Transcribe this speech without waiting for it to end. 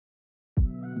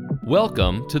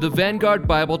Welcome to the Vanguard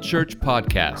Bible Church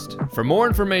podcast. For more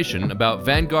information about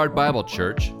Vanguard Bible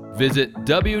Church, visit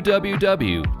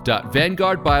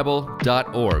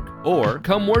www.vanguardbible.org or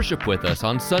come worship with us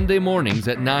on Sunday mornings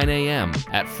at 9 a.m.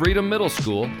 at Freedom Middle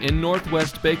School in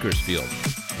Northwest Bakersfield.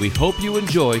 We hope you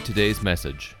enjoy today's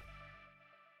message.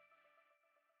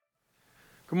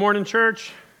 Good morning,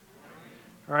 church.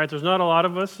 All right, there's not a lot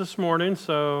of us this morning,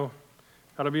 so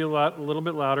got to be a little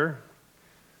bit louder.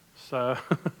 So,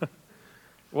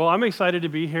 well, I'm excited to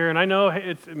be here, and I know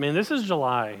this is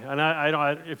July,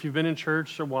 and if you've been in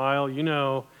church a while, you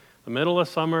know, the middle of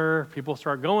summer, people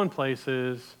start going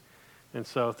places, and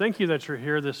so thank you that you're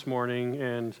here this morning,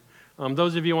 and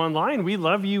those of you online, we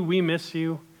love you, we miss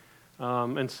you,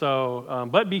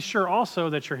 but be sure also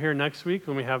that you're here next week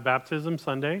when we have Baptism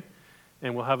Sunday,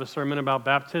 and we'll have a sermon about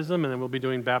baptism, and then we'll be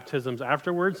doing baptisms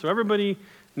afterwards, so everybody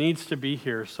needs to be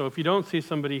here. So if you don't see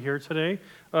somebody here today,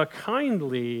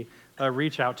 kindly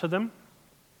reach out to them.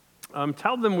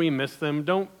 Tell them we miss them.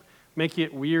 Don't make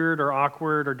it weird or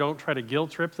awkward, or don't try to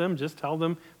guilt trip them. Just tell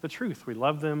them the truth. We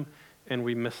love them and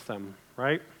we miss them,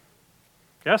 right?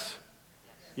 Yes?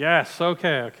 Yes,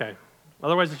 okay.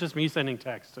 Otherwise, it's just me sending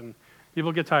text, and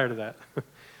people get tired of that.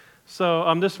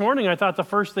 So this morning, I thought the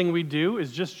first thing we'd do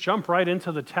is just jump right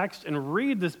into the text and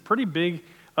read this pretty big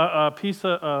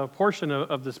portion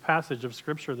of this passage of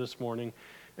Scripture this morning.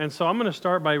 And so I'm going to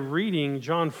start by reading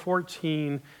John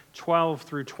 14, 12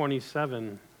 through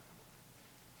 27.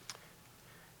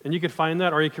 And you could find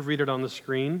that, or you could read it on the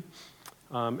screen.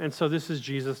 And so this is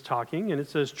Jesus talking, and it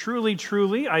says, "Truly,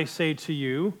 truly, I say to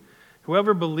you,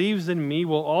 whoever believes in me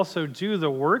will also do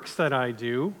the works that I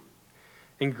do,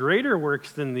 and greater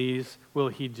works than these will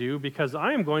he do, because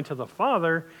I am going to the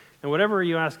Father, and whatever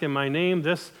you ask in my name,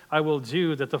 this I will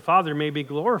do, that the Father may be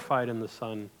glorified in the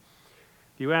Son.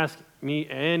 If you ask me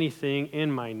anything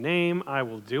in my name, I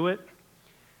will do it.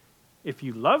 If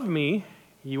you love me,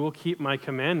 you will keep my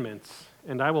commandments,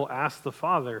 and I will ask the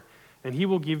Father, and he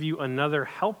will give you another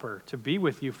helper to be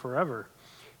with you forever,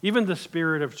 even the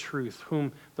Spirit of truth,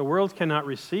 whom the world cannot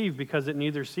receive because it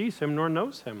neither sees him nor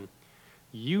knows him.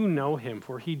 You know him,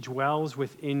 for he dwells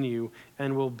within you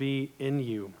and will be in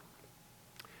you.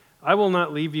 I will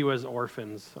not leave you as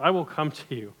orphans. I will come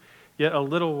to you. Yet a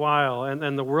little while,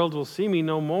 and the world will see me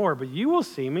no more, but you will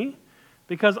see me.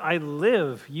 Because I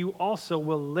live, you also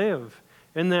will live.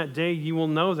 In that day you will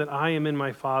know that I am in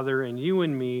my Father, and you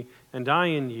in me, and I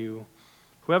in you.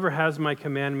 Whoever has my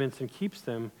commandments and keeps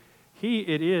them, he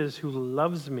it is who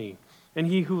loves me. And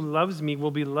he who loves me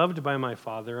will be loved by my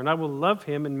Father, and I will love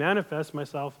him and manifest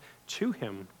myself to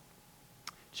him."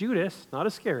 Judas, not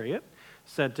Iscariot,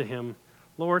 said to him,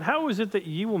 "Lord, how is it that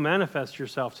you will manifest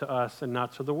yourself to us and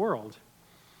not to the world?"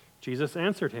 Jesus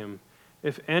answered him,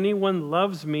 "If anyone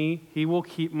loves me, he will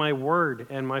keep my word,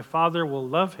 and my Father will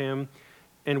love him,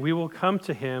 and we will come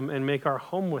to him and make our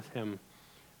home with him.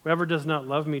 Whoever does not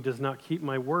love me does not keep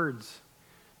my words,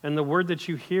 and the word that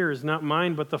you hear is not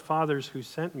mine, but the Father's who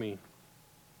sent me.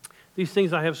 These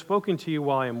things I have spoken to you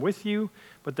while I am with you,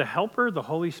 but the Helper, the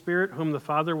Holy Spirit, whom the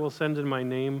Father will send in my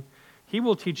name, he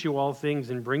will teach you all things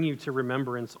and bring you to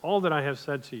remembrance all that I have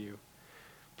said to you.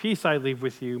 Peace I leave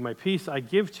with you, my peace I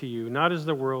give to you, not as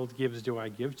the world gives do I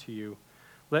give to you.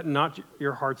 Let not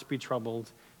your hearts be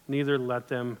troubled, neither let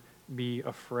them be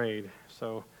afraid."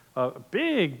 So a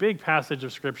big passage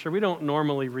of Scripture. We don't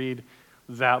normally read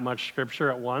that much Scripture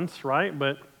at once, right?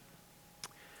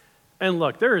 And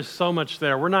look, there is so much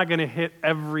there. We're not going to hit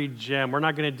every gem. We're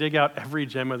not going to dig out every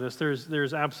gem of this.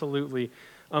 There's absolutely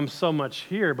so much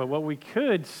here. But what we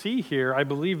could see here, I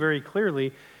believe very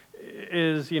clearly,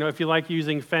 is, if you like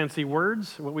using fancy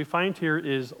words, what we find here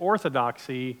is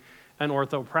orthodoxy and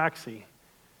orthopraxy.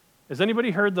 Has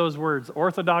anybody heard those words,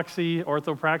 orthodoxy,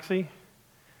 orthopraxy?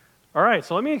 All right,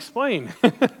 so let me explain.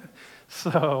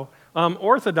 So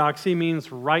orthodoxy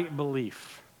means right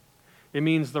belief. It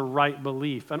means the right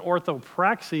belief. And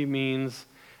orthopraxy means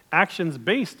actions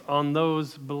based on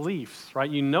those beliefs, right?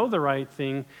 You know the right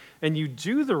thing, and you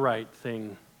do the right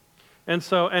thing. And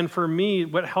for me,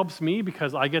 what helps me,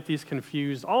 because I get these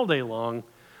confused all day long,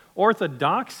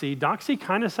 doxy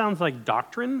kind of sounds like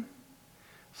doctrine.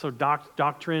 So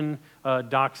doctrine,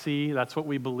 doxy, that's what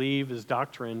we believe is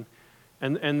doctrine.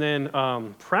 And then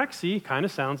praxy kind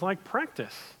of sounds like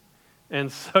practice.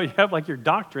 And so you have like your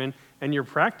doctrine and your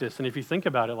practice. And if you think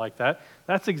about it like that,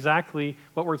 that's exactly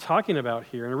what we're talking about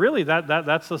here. And really,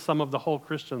 that's the sum of the whole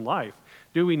Christian life.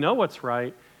 Do we know what's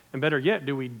right? And better yet,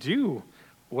 do we do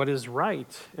what is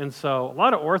right? And so a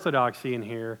lot of orthodoxy in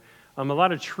here, a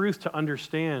lot of truth to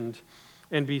understand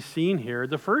and be seen here.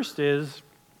 The first is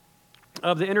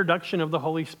of the introduction of the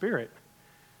Holy Spirit.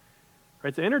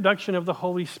 right? The introduction of the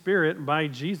Holy Spirit by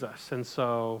Jesus. And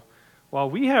so while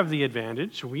we have the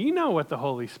advantage, we know what the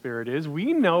Holy Spirit is,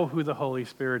 we know who the Holy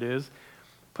Spirit is,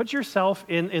 put yourself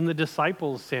in the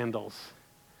disciples' sandals.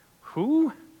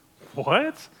 Who?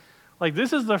 What? Like,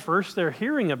 this is the first they're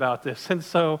hearing about this. And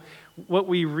so what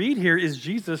we read here is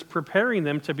Jesus preparing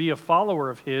them to be a follower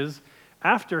of his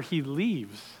after he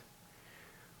leaves,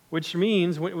 which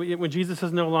means when Jesus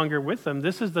is no longer with them,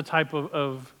 this is the type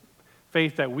of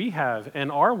faith that we have in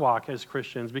our walk as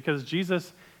Christians, because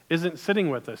Jesus isn't sitting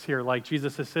with us here like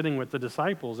Jesus is sitting with the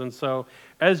disciples. And so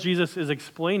as Jesus is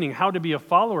explaining how to be a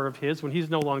follower of his when he's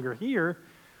no longer here,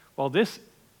 well, this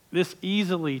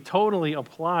easily, totally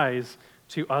applies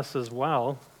to us as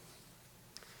well.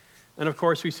 And of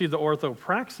course, we see the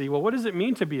orthopraxy. Well, what does it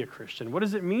mean to be a Christian? What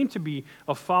does it mean to be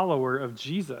a follower of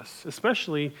Jesus?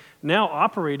 Especially now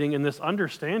operating in this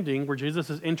understanding where Jesus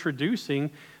is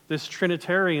introducing this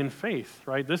Trinitarian faith,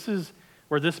 right? This is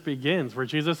where this begins, where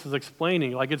Jesus is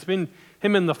explaining, like, it's been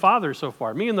him and the Father so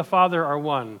far. Me and the Father are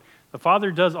one. The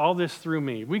Father does all this through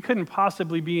me. We couldn't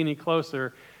possibly be any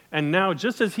closer. And now,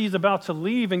 just as he's about to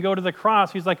leave and go to the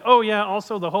cross, he's like, oh yeah,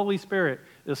 also the Holy Spirit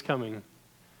is coming.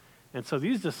 And so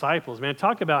these disciples, man,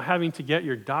 talk about having to get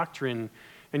your doctrine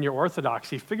and your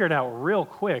orthodoxy figured out real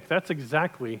quick. That's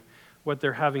exactly what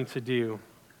they're having to do.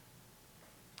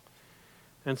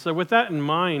 And so with that in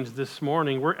mind this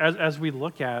morning, as we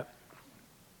look at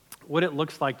what it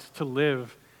looks like to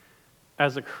live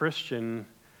as a Christian,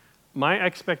 I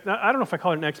don't know if I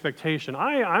call it an expectation.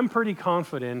 I'm pretty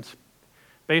confident,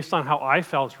 based on how I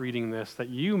felt reading this, that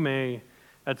you may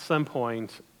at some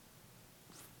point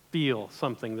feel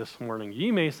something this morning.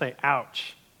 You may say,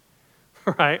 ouch,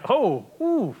 right? Oh,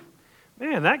 ooh,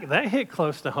 man, that hit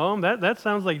close to home. That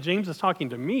sounds like James is talking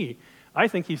to me. I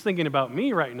think he's thinking about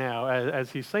me right now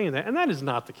as he's saying that, and that is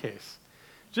not the case.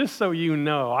 Just so you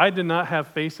know, I did not have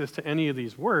faces to any of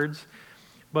these words,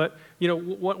 but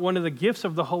one of the gifts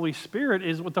of the Holy Spirit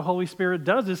is what the Holy Spirit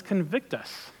does is convict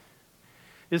us.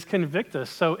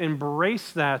 So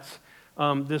embrace that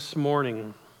this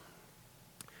morning.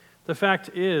 The fact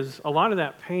is, a lot of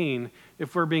that pain,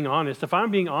 if I'm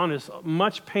being honest,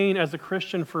 much pain as a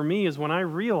Christian for me is when I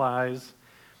realize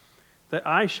that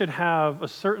I should have a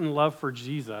certain love for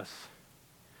Jesus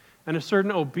and a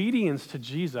certain obedience to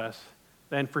Jesus,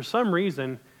 and for some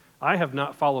reason, I have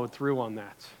not followed through on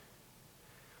that.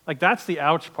 Like, that's the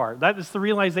ouch part. That is the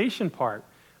realization part.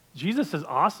 Jesus is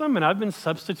awesome, and I've been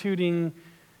substituting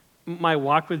my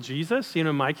walk with Jesus,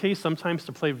 in my case, sometimes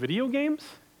to play video games.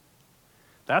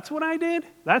 That's what I did.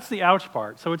 That's the ouch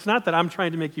part. So it's not that I'm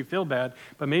trying to make you feel bad,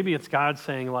 but maybe it's God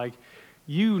saying, like,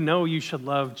 you should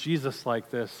love Jesus like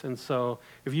this. And so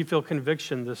if you feel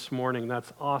conviction this morning,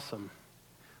 that's awesome.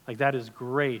 Like, that is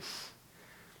grace.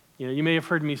 You may have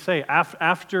heard me say,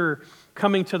 after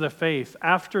coming to the faith,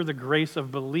 after the grace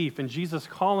of belief and Jesus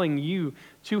calling you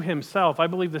to himself, I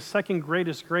believe the second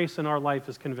greatest grace in our life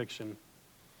is conviction.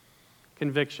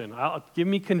 Conviction. Give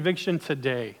me conviction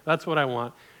today. That's what I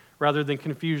want, rather than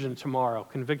confusion tomorrow.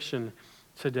 Conviction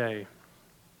today.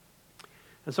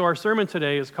 And so our sermon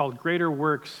today is called Greater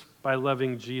Works by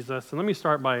Loving Jesus. And let me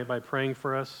start by praying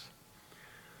for us.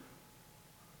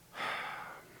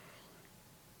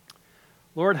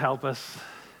 Lord, help us.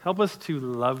 Help us to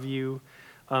love you,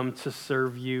 to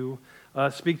serve you.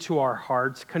 Speak to our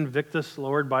hearts. Convict us,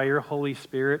 Lord, by your Holy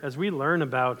Spirit. As we learn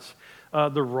about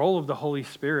the role of the Holy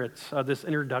Spirit, this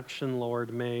introduction,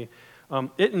 Lord, may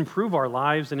it improve our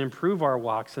lives and improve our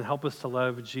walks and help us to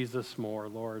love Jesus more,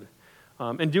 Lord.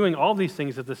 And doing all these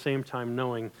things at the same time,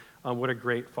 knowing what a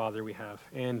great Father we have.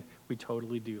 And we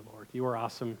totally do, Lord. You are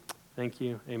awesome. Thank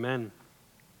you. Amen.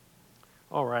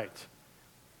 All right.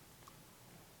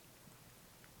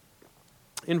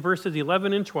 In verses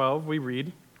 11 and 12, we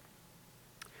read,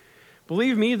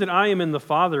 "Believe me that I am in the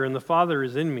Father, and the Father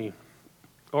is in me,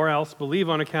 or else believe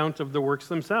on account of the works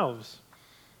themselves.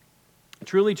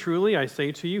 Truly, truly, I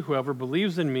say to you, whoever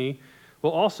believes in me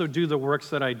will also do the works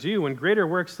that I do, and greater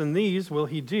works than these will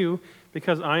he do,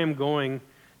 because I am going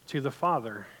to the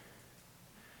Father."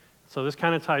 So this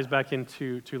kind of ties back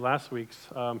into last week's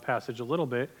passage a little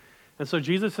bit. And so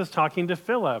Jesus is talking to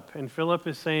Philip, and Philip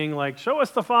is saying, like, show us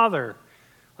the Father.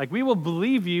 Like, we will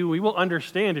believe you, we will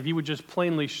understand if you would just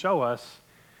plainly show us.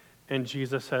 And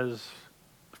Jesus says,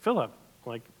 Philip,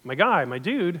 like, my guy, my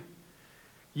dude,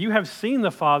 you have seen the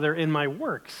Father in my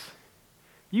works.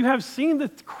 You have seen the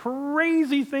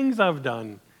crazy things I've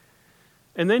done.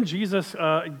 And then Jesus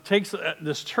takes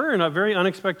this turn, a very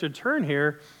unexpected turn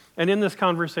here, and in this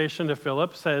conversation to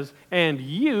Philip says, and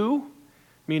you,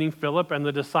 meaning Philip and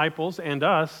the disciples and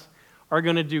us, are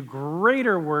going to do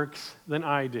greater works than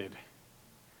I did.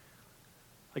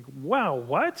 Like, wow,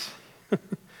 what?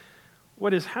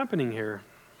 What is happening here?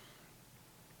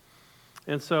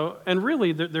 And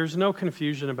really, there's no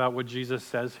confusion about what Jesus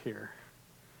says here.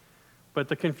 But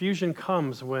the confusion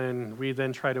comes when we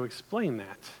then try to explain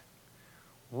that.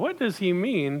 What does he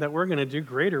mean that we're going to do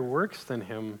greater works than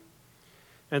him?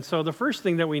 And so the first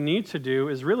thing that we need to do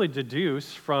is really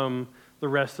deduce from the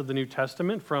rest of the New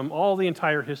Testament, from all the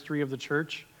entire history of the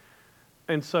church.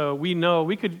 And so we know,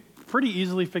 we could pretty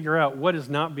easily figure out what is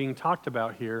not being talked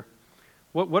about here.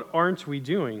 What aren't we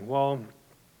doing? Well,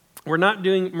 we're not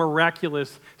doing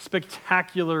miraculous,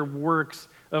 spectacular works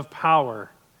of power,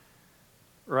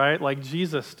 right? Like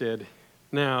Jesus did.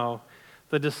 Now,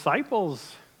 some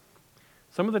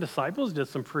of the disciples did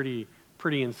some pretty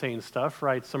insane stuff,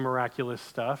 right? Some miraculous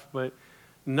stuff, but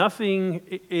nothing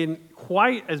in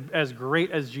quite as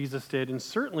great as Jesus did, and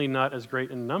certainly not as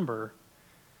great in number.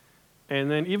 And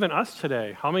then even us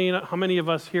today, how many of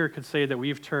us here could say that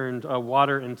we've turned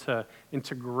water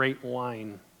into great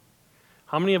wine?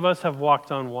 How many of us have walked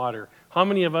on water? How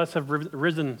many of us have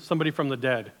risen somebody from the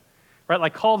dead? Right?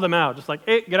 Like called them out, just like,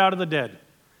 hey, get out of the dead.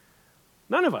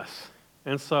 None of us.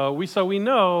 And so we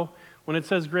know when it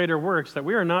says greater works that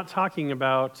we are not talking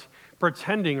about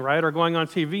pretending, right? Or going on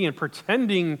TV and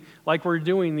pretending like we're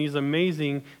doing these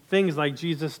amazing things like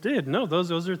Jesus did. No,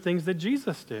 those are things that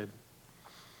Jesus did.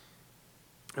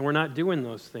 And we're not doing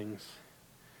those things.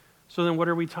 So then what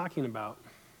are we talking about?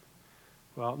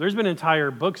 Well, there's been entire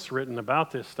books written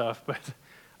about this stuff, but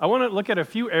I want to look at a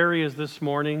few areas this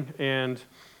morning and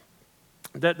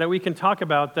that we can talk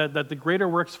about that the greater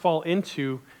works fall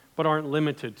into but aren't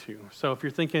limited to. So if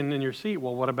you're thinking in your seat,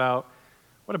 well, what about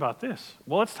this?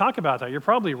 Well, let's talk about that. You're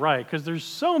probably right, because there's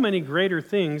so many greater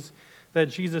things that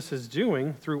Jesus is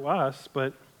doing through us,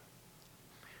 but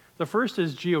the first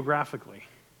is geographically.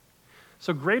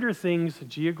 So greater things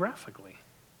geographically.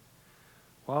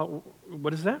 Well, what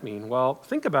does that mean? Well,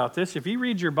 think about this. If you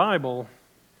read your Bible,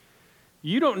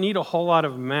 you don't need a whole lot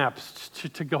of maps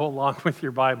to go along with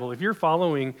your Bible. If you're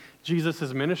following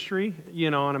Jesus' ministry,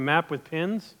 on a map with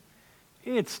pins,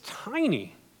 it's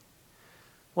tiny.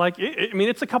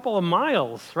 It's a couple of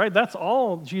miles, right? That's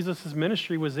all Jesus'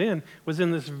 ministry was in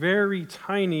this very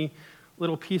tiny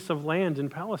little piece of land in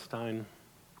Palestine.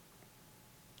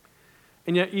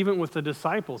 And yet, even with the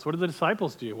disciples, what do the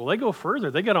disciples do? Well, they go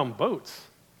further. They get on boats,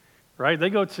 right?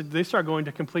 They start going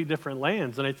to complete different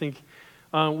lands. And I think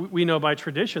we know by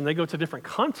tradition, they go to different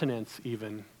continents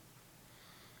even.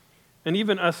 And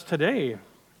even us today,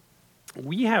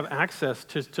 we have access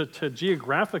to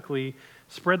geographically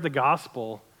spread the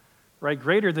gospel, right,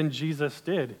 greater than Jesus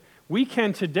did. We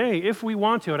can today, if we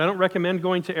want to, and I don't recommend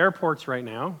going to airports right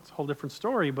now. It's a whole different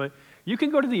story, but you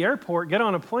can go to the airport, get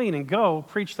on a plane, and go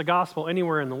preach the gospel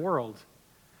anywhere in the world.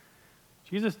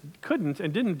 Jesus couldn't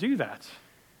and didn't do that.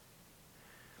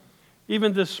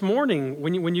 Even this morning,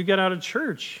 when you get out of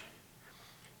church,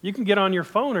 you can get on your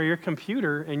phone or your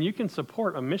computer and you can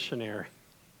support a missionary.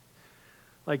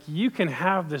 Like you can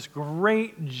have this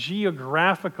great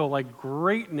geographical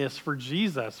greatness for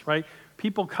Jesus, right?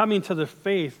 People coming to the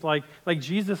faith like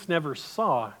Jesus never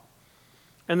saw.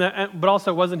 But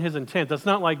also it wasn't his intent. That's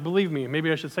not believe me,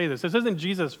 maybe I should say this. This isn't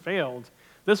Jesus failed.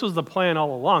 This was the plan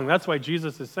all along. That's why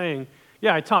Jesus is saying,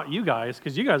 yeah, I taught you guys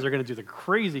because you guys are going to do the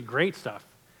crazy great stuff.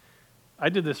 I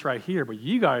did this right here, but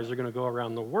you guys are going to go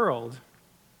around the world,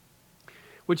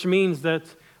 which means that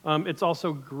it's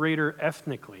also greater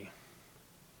ethnically.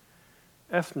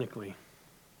 Ethnically.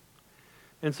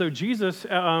 And so Jesus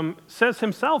says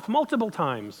himself multiple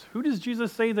times. Who does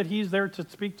Jesus say that he's there to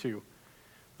speak to?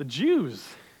 The Jews,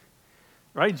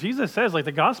 right? Jesus says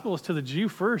the gospel is to the Jew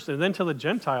first and then to the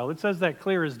Gentile. It says that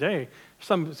clear as day.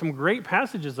 Some great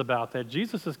passages about that.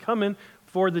 Jesus is coming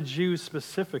for the Jews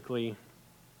specifically.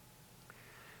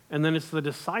 And then it's the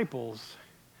disciples.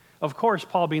 Of course,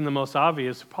 Paul being the most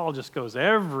obvious, Paul just goes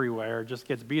everywhere, just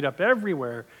gets beat up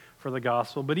everywhere for the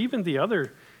gospel. But even the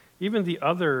other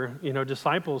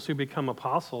disciples who become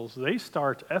apostles, they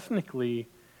start ethnically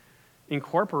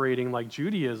incorporating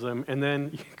Judaism and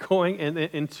then going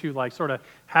into sort of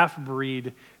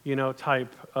half-breed,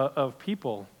 type of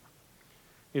people,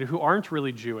 who aren't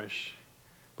really Jewish,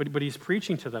 but he's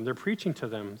preaching to them. They're preaching to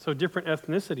them. So different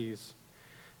ethnicities.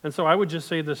 And so I would just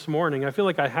say this morning, I feel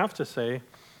like I have to say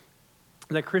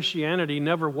that Christianity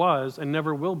never was and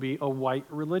never will be a white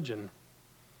religion.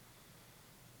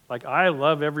 I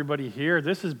love everybody here.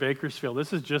 This is Bakersfield.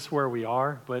 This is just where we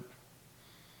are, but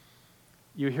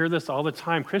you hear this all the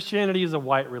time. Christianity is a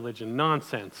white religion.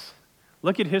 Nonsense.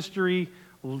 Look at history.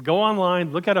 Go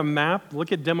online. Look at a map.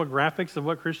 Look at demographics of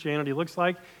what Christianity looks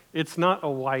like. It's not a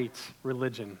white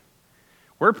religion.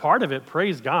 We're part of it,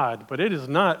 praise God, but it is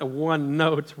not a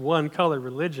one-note, one-color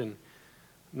religion.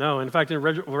 No, in fact, in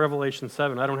Revelation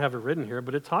 7, I don't have it written here,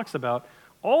 but it talks about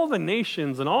all the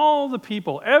nations and all the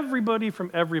people, everybody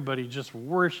from everybody just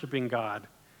worshiping God.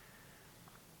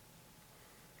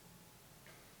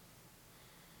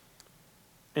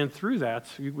 And through that,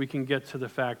 we can get to the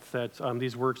fact that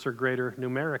these works are greater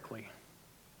numerically.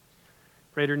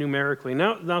 Greater numerically.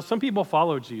 Now, some people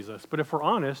follow Jesus, but if we're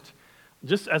honest,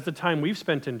 just as the time we've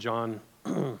spent in John,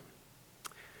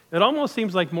 it almost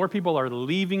seems like more people are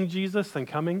leaving Jesus than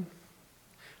coming,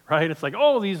 right? It's like,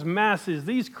 oh, these masses,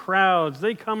 these crowds,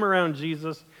 they come around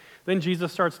Jesus. Then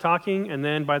Jesus starts talking, and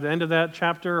then by the end of that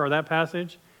chapter or that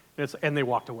passage, and they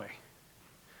walked away.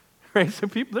 Right? So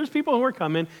there's people who are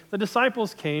coming. The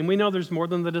disciples came. We know there's more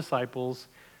than the disciples,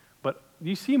 but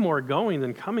you see more going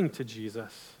than coming to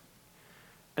Jesus.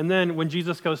 And then when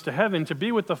Jesus goes to heaven to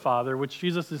be with the Father, which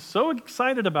Jesus is so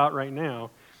excited about right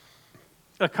now,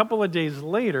 a couple of days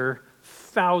later,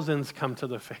 thousands come to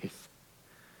the faith.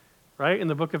 Right? In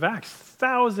the book of Acts,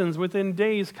 thousands within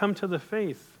days come to the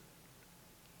faith.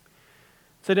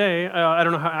 Today, I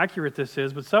don't know how accurate this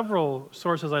is, but several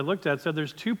sources I looked at said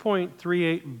there's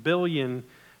 2.38 billion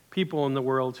people in the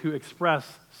world who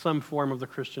express some form of the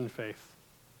Christian faith.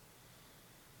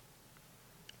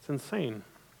 It's insane.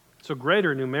 So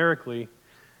greater numerically,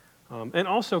 and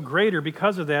also greater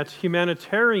because of that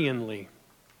humanitarianly.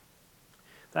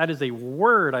 That is a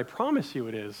word, I promise you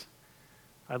it is.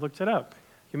 I looked it up.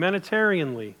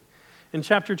 Humanitarianly. In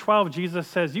chapter 12, Jesus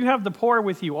says, you have the poor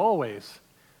with you always.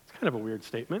 It's kind of a weird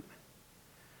statement.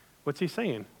 What's he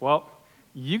saying? Well,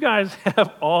 you guys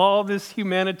have all this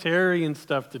humanitarian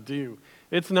stuff to do.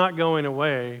 It's not going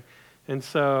away. And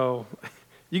so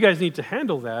you guys need to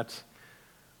handle that,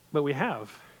 but we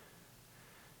have.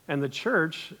 And the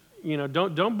church,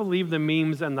 don't believe the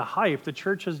memes and the hype. The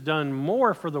church has done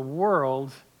more for the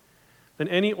world than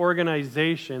any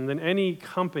organization, than any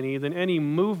company, than any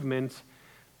movement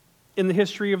in the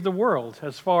history of the world,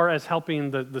 as far as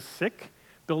helping the sick,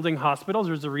 building hospitals.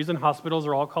 There's a reason hospitals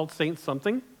are all called Saint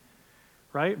something,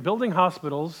 right? Building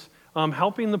hospitals,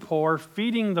 helping the poor,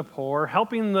 feeding the poor,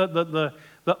 helping the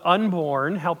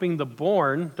unborn, helping the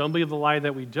born, don't believe the lie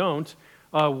that we don't,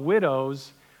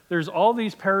 widows. There's all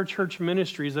these parachurch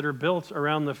ministries that are built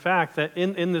around the fact that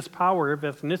in this power of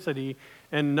ethnicity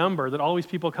and number, that all these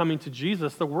people coming to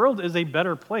Jesus, the world is a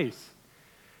better place.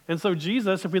 And so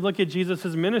Jesus, if we look at Jesus'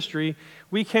 ministry,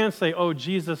 we can't say, oh,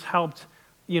 Jesus helped,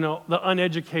 the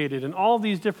uneducated and all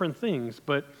these different things.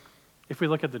 But if we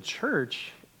look at the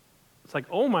church, it's like,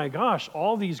 oh my gosh,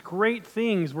 all these great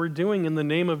things we're doing in the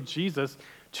name of Jesus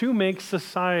to make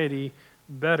society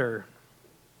better.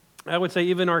 I would say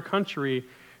even our country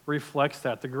reflects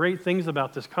that. The great things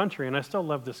about this country, and I still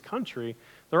love this country,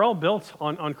 they're all built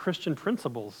on Christian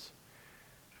principles,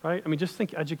 right? I mean, just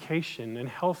think education and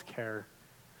healthcare.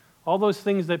 All those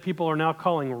things that people are now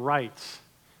calling rights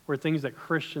were things that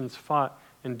Christians fought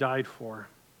and died for.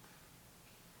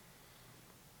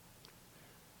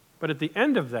 But at the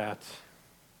end of that,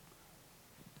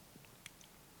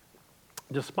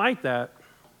 despite that,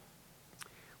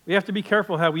 we have to be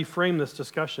careful how we frame this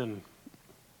discussion.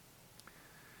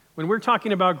 When we're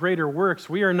talking about greater works,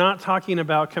 we are not talking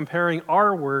about comparing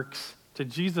our works to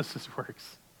Jesus'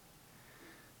 works.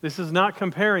 This is not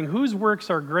comparing whose works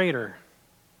are greater.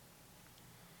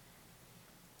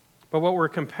 But what we're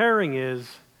comparing is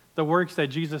the works that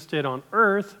Jesus did on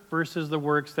earth versus the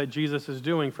works that Jesus is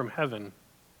doing from heaven.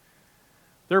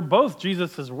 They're both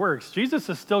Jesus' works. Jesus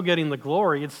is still getting the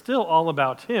glory. It's still all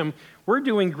about him. We're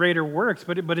doing greater works,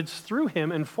 but it's through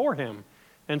him and for him.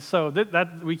 And so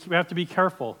that we have to be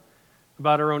careful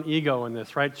about our own ego in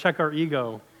this, right? Check our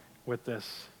ego with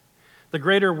this. The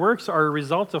greater works are a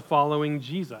result of following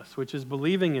Jesus, which is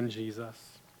believing in Jesus.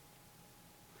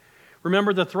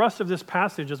 Remember, the thrust of this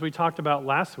passage, as we talked about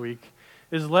last week,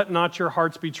 is let not your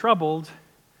hearts be troubled.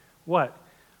 What?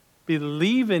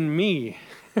 Believe in me,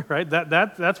 right?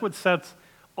 That's what sets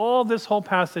all this whole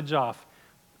passage off.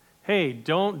 Hey,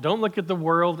 don't look at the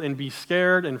world and be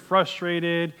scared and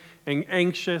frustrated and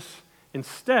anxious.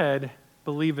 Instead,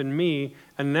 believe in me.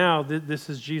 And now this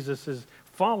is Jesus'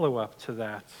 follow-up to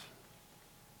that.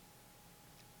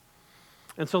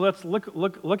 And so let's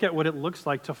look at what it looks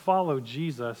like to follow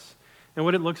Jesus and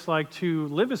what it looks like to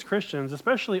live as Christians,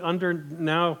 especially under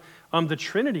now the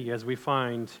Trinity as we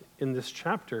find in this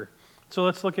chapter. So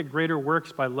let's look at greater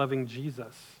works by loving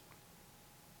Jesus.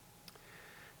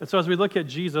 And so as we look at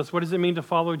Jesus, what does it mean to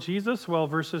follow Jesus? Well,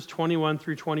 verses 21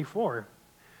 through 24.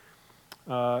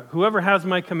 Whoever has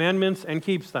my commandments and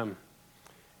keeps them,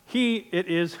 he it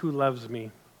is who loves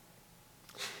me.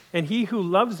 And he who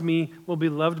loves me will be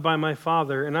loved by my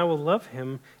Father, and I will love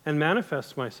him and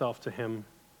manifest myself to him."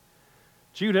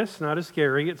 Judas, not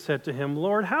Iscariot, said to him,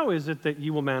 "Lord, how is it that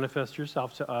you will manifest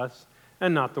yourself to us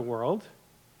and not the world?"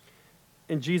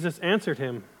 And Jesus answered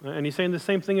him, and he's saying the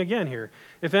same thing again here.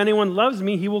 "If anyone loves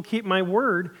me, he will keep my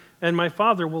word, and my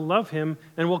Father will love him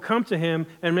and will come to him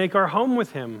and make our home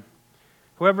with him.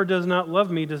 Whoever does not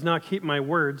love me does not keep my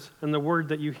words, and the word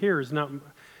that you hear is not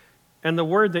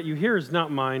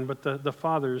mine, but the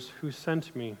Father's who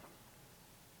sent me."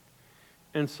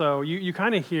 And so you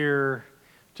kind of hear,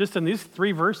 just in these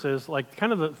 3 verses, like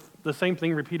kind of the same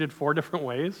thing repeated 4 different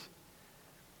ways.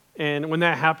 And when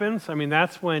that happens,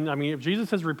 if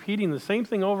Jesus is repeating the same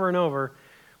thing over and over,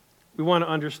 we want to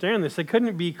understand this. It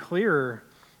couldn't be clearer,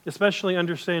 especially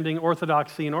understanding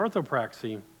orthodoxy and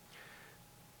orthopraxy.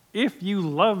 If you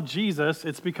love Jesus,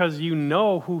 it's because you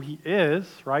know who he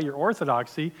is, right? Your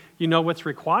orthodoxy, you know what's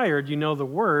required, you know the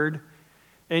word,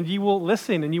 and you will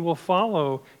listen and you will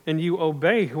follow and you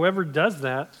obey. Whoever does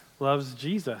that loves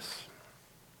Jesus.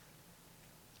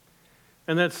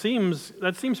 And that seems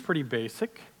pretty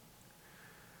basic.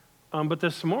 But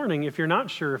this morning, if you're not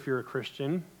sure if you're a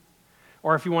Christian,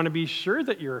 or if you want to be sure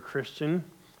that you're a Christian,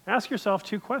 ask yourself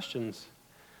 2 questions.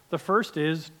 The first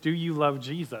is, do you love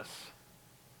Jesus?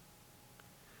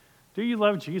 Do you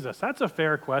love Jesus? That's a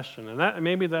fair question, and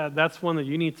maybe that's one that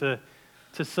you need to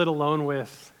sit alone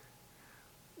with,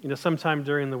 sometime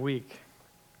during the week.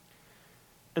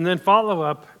 And then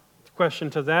follow-up question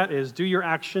to that is, do your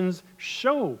actions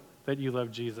show that you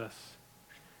love Jesus?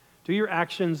 Do your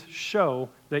actions show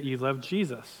that you love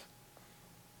Jesus?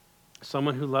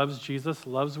 Someone who loves Jesus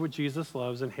loves what Jesus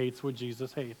loves and hates what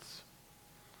Jesus hates.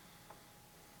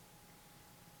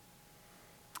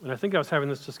 And I think I was having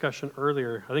this discussion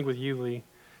earlier, I think with you, Lee.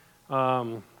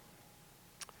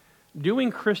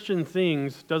 Doing Christian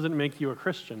things doesn't make you a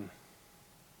Christian.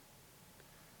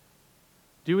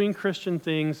 Doing Christian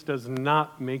things does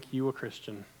not make you a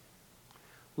Christian.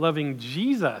 Loving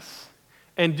Jesus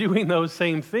and doing those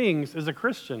same things is a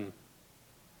Christian.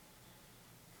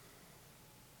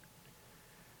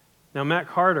 Now, Matt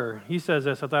Carter, he says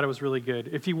this, I thought it was really good.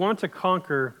 If you want to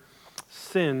conquer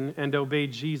sin and obey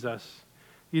Jesus,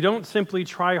 you don't simply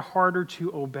try harder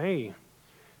to obey.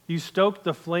 You stoke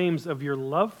the flames of your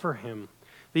love for him.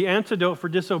 The antidote for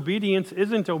disobedience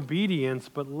isn't obedience,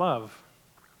 but love.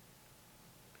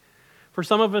 For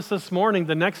some of us this morning,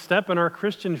 the next step in our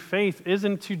Christian faith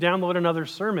isn't to download another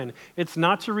sermon. It's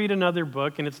not to read another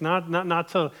book, and it's not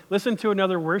to listen to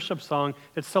another worship song.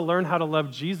 It's to learn how to love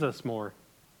Jesus more.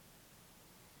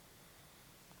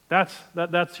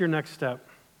 That's your next step.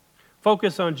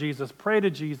 Focus on Jesus. Pray to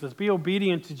Jesus. Be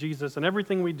obedient to Jesus in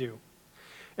everything we do.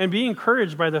 And be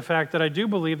encouraged by the fact that I do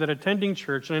believe that attending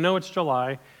church, and I know it's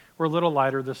July, we're a little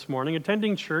lighter this morning,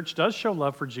 attending church does show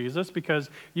love for Jesus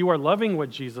because you are loving what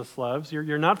Jesus loves.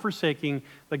 You're not forsaking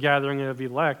the gathering of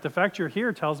elect. The fact you're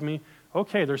here tells me,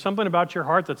 okay, there's something about your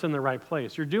heart that's in the right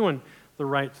place. You're doing the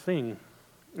right thing.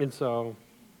 And so,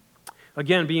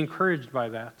 again, be encouraged by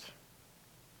that.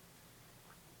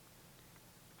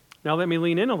 Now let me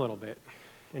lean in a little bit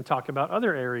and talk about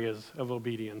other areas of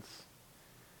obedience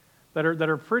that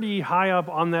are pretty high up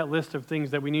on that list of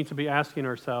things that we need to be asking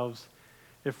ourselves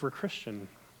if we're Christian.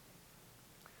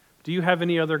 Do you have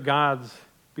any other gods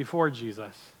before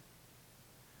Jesus?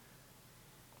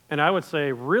 And I would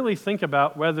say, really think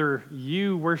about whether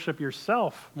you worship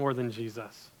yourself more than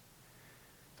Jesus.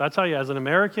 So I tell you, as an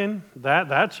American,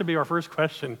 that should be our first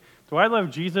question. Do I love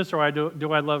Jesus or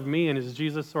do I love me? And is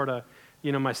Jesus sort of,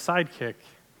 my sidekick,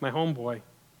 my homeboy?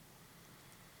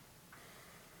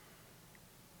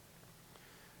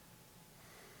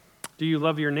 Do you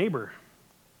love your neighbor?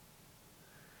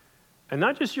 And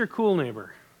not just your cool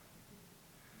neighbor.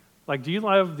 Like, do you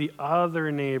love the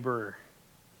other neighbor?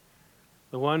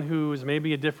 The one who is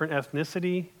maybe a different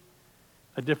ethnicity,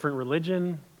 a different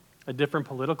religion, a different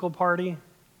political party?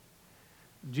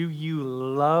 Do you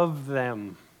love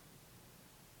them?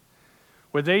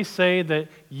 Would they say that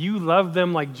you love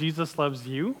them like Jesus loves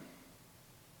you?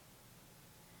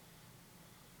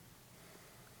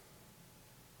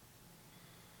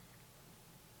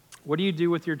 What do you do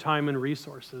with your time and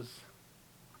resources?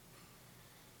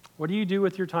 What do you do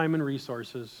with your time and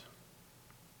resources?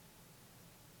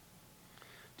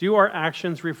 Do our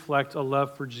actions reflect a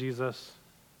love for Jesus?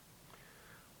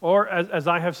 Or, as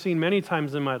I have seen many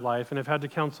times in my life and have had to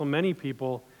counsel many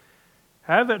people,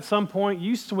 have at some point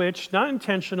you switched, not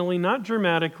intentionally, not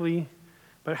dramatically,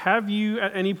 but have you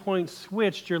at any point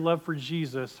switched your love for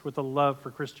Jesus with a love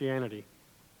for Christianity?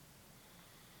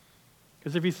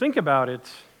 Because if you think about it,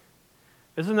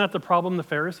 isn't that the problem the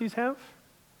Pharisees have?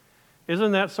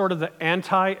 Isn't that sort of the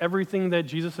anti-everything that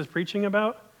Jesus is preaching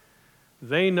about?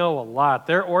 They know a lot.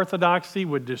 Their orthodoxy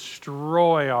would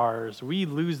destroy ours. We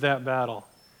lose that battle.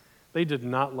 They did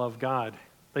not love God.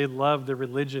 They loved the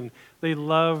religion. They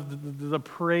loved the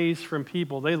praise from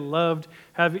people. They loved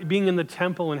being in the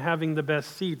temple and having the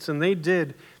best seats. And they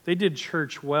did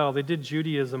church well. They did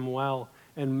Judaism well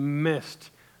and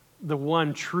missed the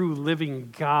one true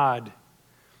living God.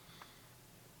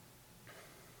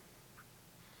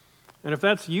 And if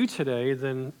that's you today,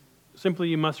 then simply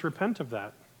you must repent of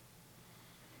that.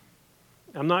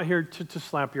 I'm not here to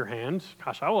slap your hand.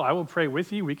 Gosh, I will pray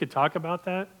with you. We could talk about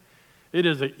that. It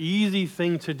is an easy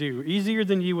thing to do, easier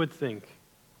than you would think.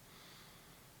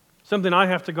 Something I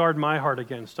have to guard my heart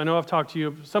against. I know I've talked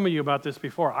to some of you about this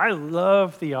before. I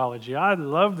love theology. I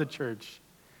love the church.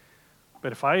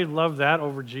 But if I love that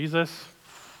over Jesus,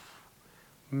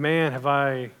 man, have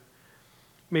I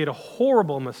made a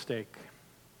horrible mistake.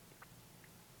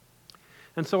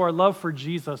 And so our love for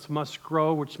Jesus must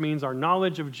grow, which means our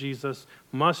knowledge of Jesus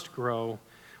must grow,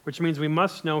 which means we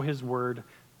must know his word.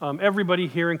 Everybody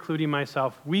here, including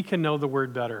myself, we can know the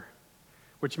word better,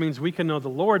 which means we can know the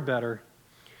Lord better,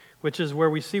 which is where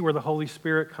we see where the Holy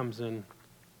Spirit comes in.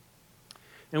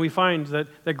 And we find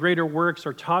that greater works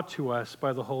are taught to us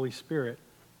by the Holy Spirit.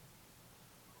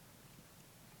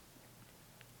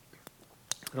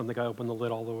 I don't think I opened the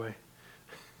lid all the way.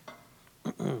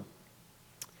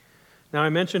 Now, I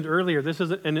mentioned earlier, this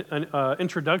is an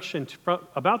introduction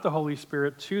about the Holy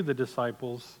Spirit to the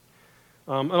disciples.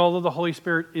 And although the Holy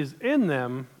Spirit is in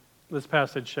them, this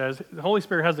passage says, the Holy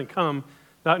Spirit hasn't come,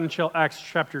 not until Acts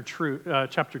chapter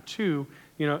 2,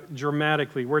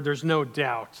 dramatically, where there's no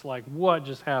doubt, like what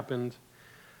just happened.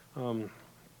 And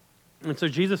so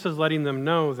Jesus is letting them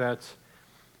know that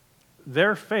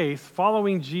their faith,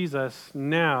 following Jesus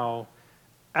now,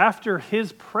 after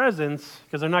his presence,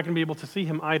 because they're not going to be able to see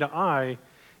him eye to eye,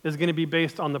 is going to be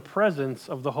based on the presence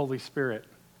of the Holy Spirit.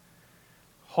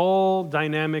 Whole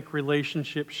dynamic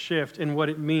relationship shift in what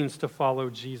it means to follow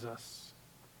Jesus.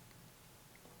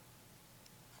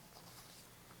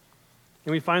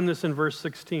 And we find this in verse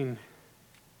 16.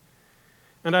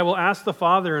 And I will ask the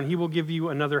Father, and he will give you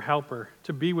another helper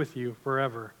to be with you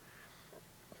forever.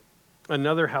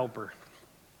 Another helper.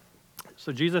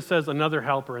 So Jesus says another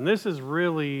helper. And this is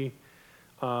really,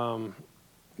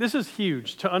 this is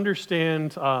huge to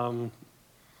understand. I'm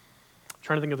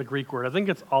trying to think of the Greek word. I think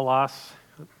it's allos.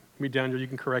 Me, Daniel, you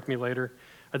can correct me later.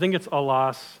 I think it's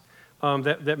allos.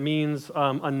 That means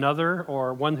another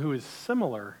or one who is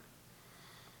similar.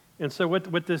 And so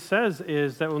what this says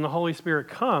is that when the Holy Spirit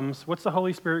comes, what's the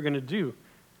Holy Spirit going to do?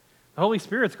 The Holy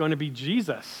Spirit's going to be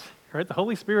Jesus, right? The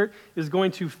Holy Spirit is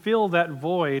going to fill that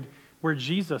void where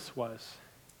Jesus was.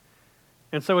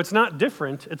 And so it's not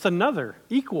different, it's another,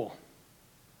 equal.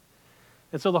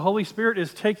 And so the Holy Spirit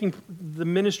is taking the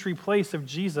ministry place of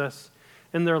Jesus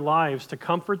in their lives to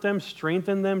comfort them,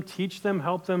 strengthen them, teach them,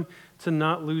 help them to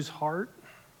not lose heart.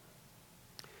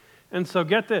 And so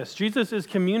get this, Jesus is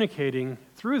communicating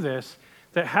through this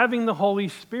that having the Holy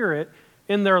Spirit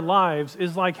in their lives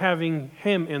is like having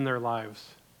him in their lives.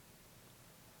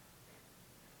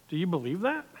 Do you believe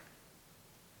that?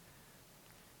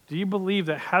 Do you believe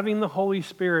that having the Holy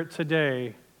Spirit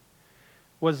today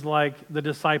was like the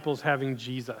disciples having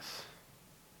Jesus?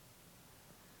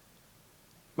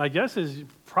 My guess is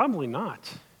probably not.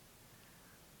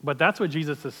 But that's what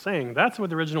Jesus is saying. That's what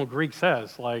the original Greek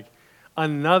says, like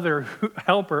another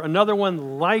helper, another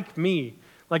one like me,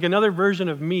 like another version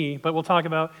of me, but we'll talk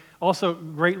about also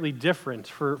greatly different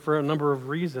for a number of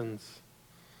reasons.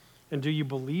 And do you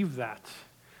believe that?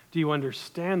 Do you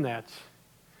understand that?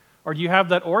 Or do you have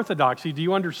that orthodoxy? Do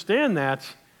you understand that,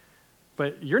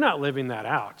 but you're not living that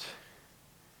out?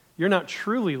 You're not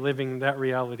truly living that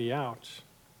reality out.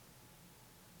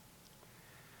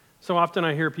 So often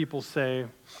I hear people say,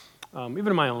 even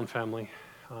in my own family,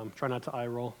 try not to eye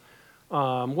roll,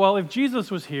 well, if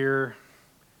Jesus was here,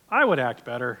 I would act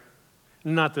better.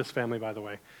 Not this family, by the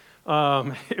way.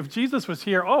 If Jesus was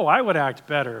here, I would act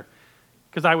better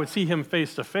because I would see him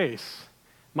face to face.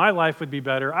 My life would be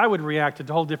better. I would react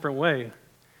a whole different way.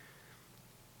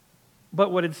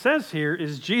 But what it says here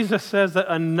is Jesus says that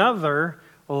another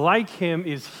like him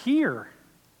is here.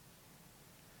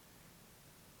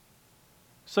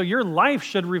 So your life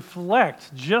should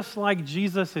reflect just like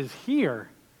Jesus is here.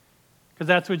 Because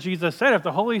that's what Jesus said. If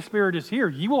the Holy Spirit is here,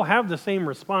 you will have the same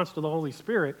response to the Holy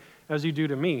Spirit as you do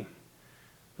to me.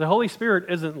 The Holy Spirit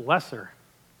isn't lesser.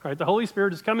 Right? The Holy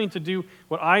Spirit is coming to do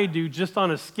what I do just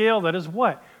on a scale that is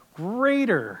what?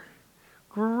 Greater.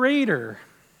 Greater.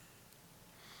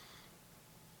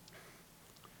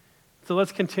 So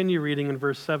let's continue reading in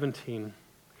verse 17,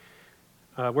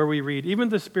 where we read, "Even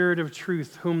the Spirit of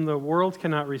truth, whom the world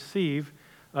cannot receive,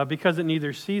 because it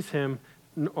neither sees him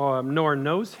nor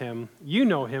knows him, you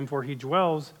know him, for he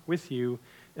dwells with you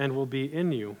and will be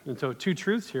in you." And so two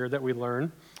truths here that we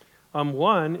learn.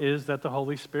 One is that the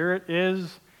Holy Spirit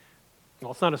is,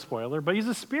 well, it's not a spoiler, but he's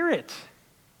a spirit.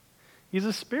 He's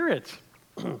a spirit.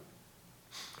 The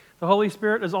Holy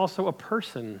Spirit is also a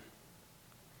person.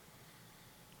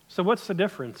 So what's the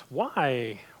difference?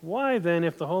 Why? Why then,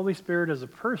 if the Holy Spirit is a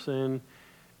person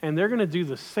and they're going to do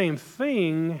the same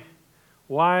thing,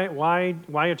 why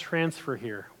a transfer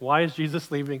here? Why is Jesus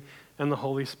leaving and the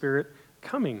Holy Spirit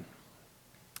coming?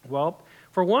 Well,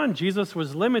 for one, Jesus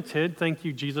was limited. Thank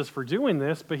you, Jesus, for doing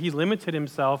this, but he limited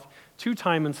himself to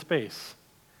time and space,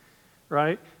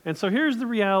 right? And so here's the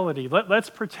reality. Let's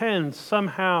pretend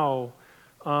somehow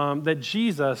that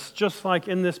Jesus, just like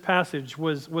in this passage,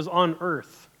 was on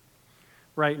earth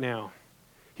right now.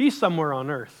 He's somewhere on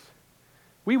earth.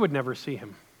 We would never see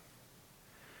him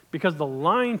because the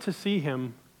line to see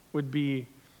him would be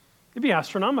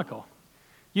astronomical.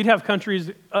 You'd have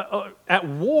countries at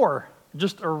war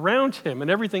just around him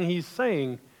and everything he's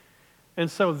saying.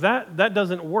 And so that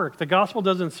doesn't work. The gospel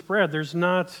doesn't spread. There's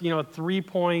not,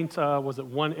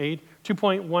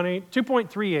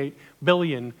 2.38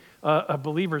 billion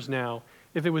believers now.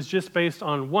 If it was just based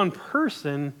on one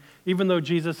person, even though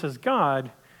Jesus is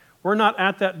God, we're not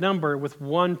at that number with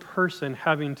one person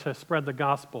having to spread the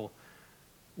gospel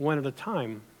one at a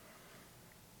time.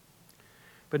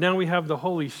 But now we have the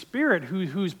Holy Spirit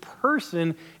whose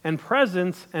person and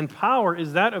presence and power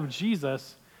is that of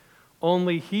Jesus,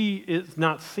 only he is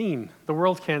not seen. The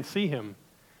world can't see him,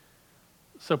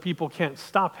 so people can't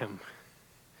stop him.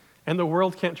 And the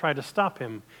world can't try to stop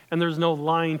him, and there's no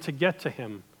line to get to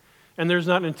him. And there's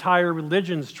not entire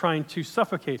religions trying to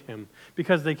suffocate him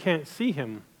because they can't see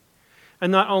him.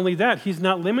 And not only that, he's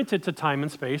not limited to time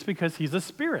and space because he's a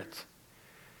spirit.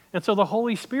 And so the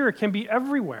Holy Spirit can be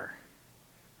everywhere.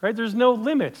 Right? There's no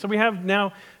limit. So we have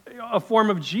now a form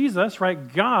of Jesus,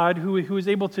 right? God, who is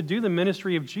able to do the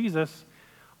ministry of Jesus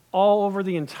all over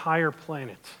the entire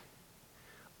planet,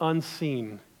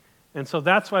 unseen. And so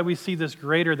that's why we see this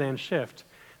greater than shift.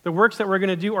 The works that we're going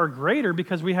to do are greater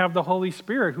because we have the Holy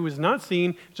Spirit, who is not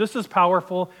seen, just as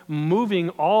powerful, moving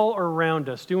all around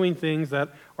us, doing things that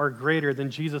are greater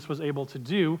than Jesus was able to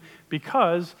do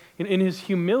because in his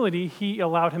humility, he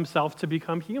allowed himself to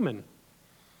become human.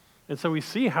 And so we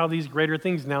see how these greater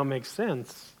things now make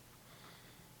sense.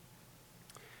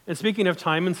 And speaking of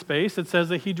time and space, it says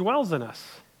that he dwells in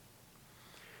us.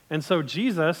 And so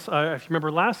Jesus, if you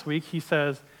remember last week, he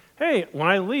says, hey, when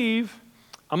I leave,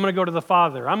 I'm going to go to the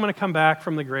Father. I'm going to come back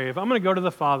from the grave. I'm going to go to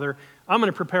the Father. I'm going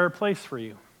to prepare a place for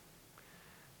you.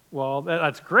 Well,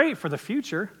 that's great for the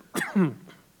future.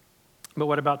 But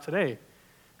what about today?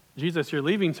 Jesus, you're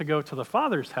leaving to go to the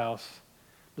Father's house.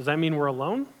 Does that mean we're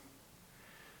alone?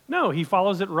 No, he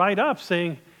follows it right up,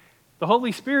 saying, the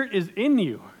Holy Spirit is in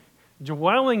you,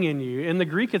 dwelling in you. In the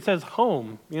Greek, it says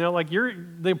home. Like you're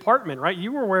the apartment, right?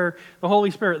 You are where the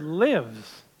Holy Spirit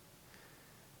lives.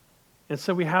 And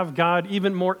so we have God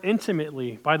even more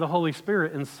intimately by the Holy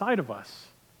Spirit inside of us.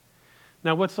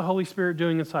 Now, what's the Holy Spirit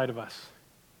doing inside of us?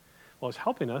 Well, he's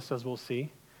helping us, as we'll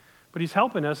see. But he's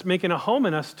helping us, making a home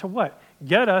in us to what?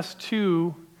 Get us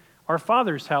to our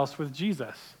Father's house with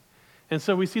Jesus. And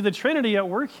so we see the Trinity at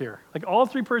work here. Like all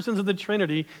three persons of the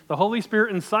Trinity, the Holy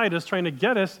Spirit inside us trying to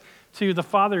get us to the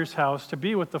Father's house to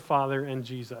be with the Father and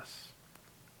Jesus.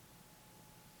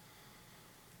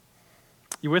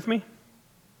 You with me?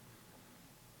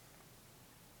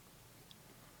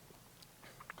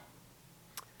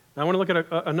 Now I want to look at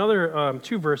another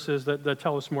two verses that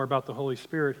tell us more about the Holy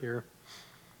Spirit here.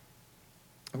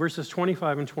 Verses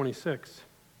 25 and 26.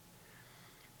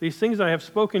 These things I have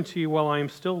spoken to you while I am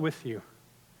still with you.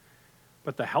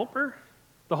 But the Helper,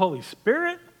 the Holy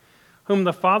Spirit, whom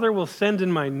the Father will send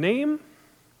in my name,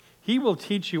 he will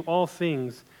teach you all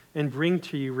things and bring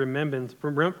to you remembrance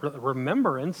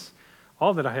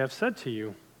all that I have said to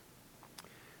you.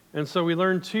 And so we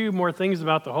learn two more things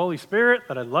about the Holy Spirit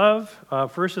that I love.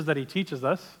 First is that he teaches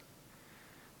us.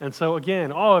 And so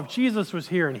again, if Jesus was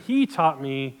here and he taught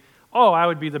me, I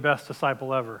would be the best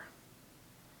disciple ever.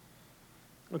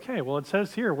 Okay, well, it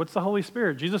says here, what's the Holy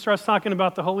Spirit? Jesus starts talking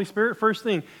about the Holy Spirit. First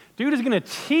thing, dude is going to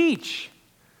teach.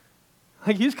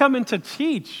 Like, he's coming to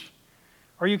teach.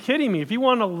 Are you kidding me? If you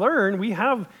want to learn, we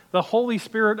have the Holy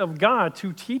Spirit of God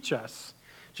to teach us,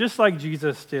 just like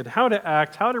Jesus did, how to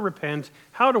act, how to repent,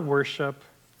 how to worship,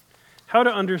 how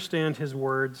to understand his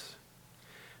words.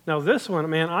 Now, this one,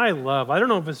 man, I love. I don't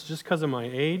know if it's just because of my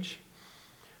age,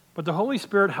 But the Holy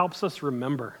Spirit helps us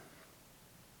remember.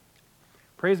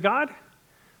 Praise God.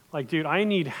 Like, dude, I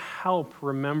need help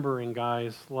remembering,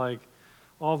 guys, like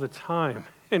all the time.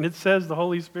 And it says the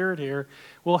Holy Spirit here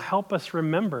will help us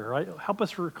remember, right? Help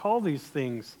us recall these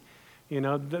things,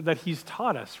 that he's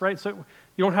taught us, right? So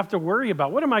you don't have to worry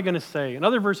about, what am I going to say? And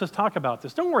other verses talk about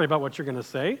this. Don't worry about what you're going to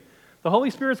say. The Holy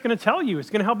Spirit's going to tell you. It's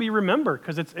going to help you remember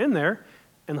because it's in there.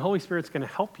 And the Holy Spirit's going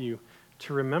to help you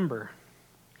to remember.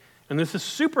 And this is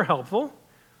super helpful.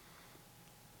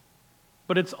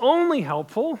 But it's only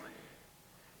helpful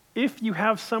if you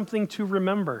have something to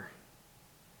remember.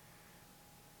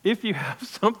 If you have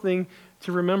something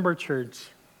to remember, church.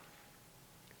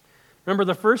 Remember,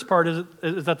 the first part is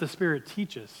that the Spirit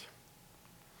teaches.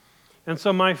 And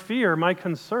so my fear, my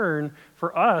concern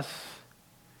for us,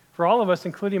 for all of us,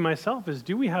 including myself, is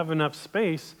do we have enough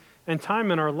space and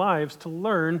time in our lives to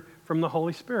learn from the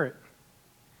Holy Spirit?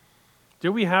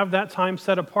 Do we have that time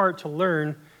set apart to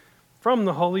learn from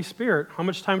the Holy Spirit? How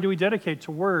much time do we dedicate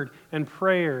to word and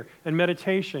prayer and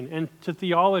meditation and to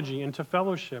theology and to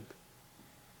fellowship?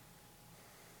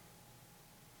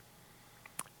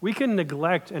 We can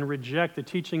neglect and reject the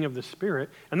teaching of the Spirit,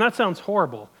 and that sounds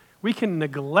horrible. We can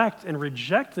neglect and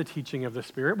reject the teaching of the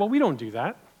Spirit. Well, we don't do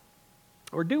that.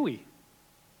 Or do we?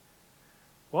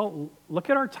 Well, look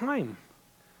at our time.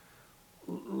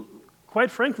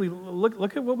 Quite frankly,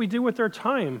 look at what we do with our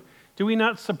time. Do we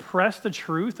not suppress the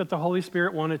truth that the Holy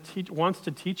Spirit wants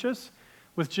to teach us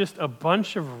with just a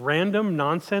bunch of random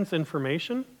nonsense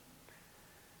information?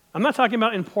 I'm not talking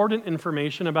about important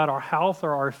information about our health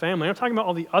or our family. I'm talking about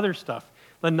all the other stuff,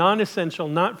 the non-essential,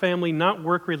 not family, not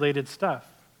work-related stuff.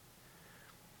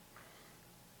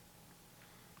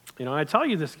 I tell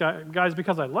you this, guys,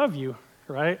 because I love you,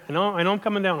 right? I know I'm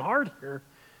coming down hard here,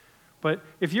 but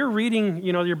if you're reading,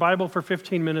 your Bible for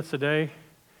 15 minutes a day,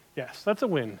 yes, that's a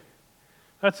win.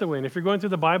 That's a win. If you're going through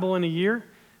the Bible in a year,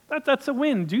 that's a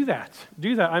win. Do that.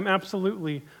 Do that. I'm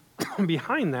absolutely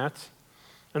behind that.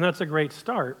 And that's a great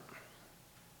start.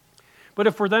 But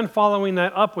if we're then following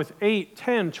that up with 8,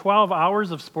 10, 12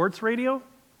 hours of sports radio,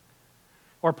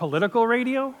 or political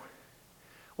radio,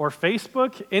 or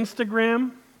Facebook,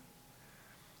 Instagram,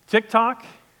 TikTok,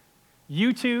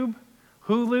 YouTube,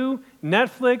 Hulu,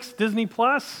 Netflix, Disney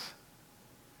Plus,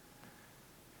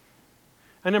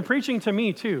 and I'm preaching to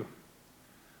me too,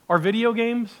 or video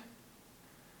games,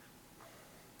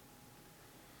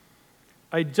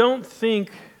 I don't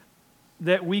think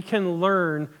that we can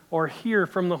learn or hear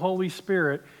from the Holy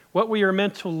Spirit what we are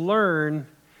meant to learn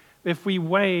if we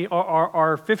weigh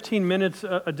our 15 minutes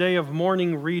a day of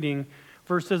morning reading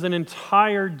versus an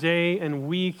entire day and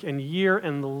week and year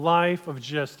and life of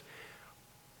just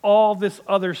all this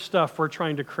other stuff we're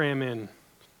trying to cram in.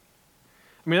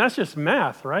 I mean, that's just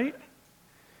math, right?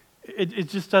 It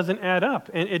just doesn't add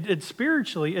up. And it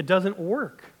spiritually, it doesn't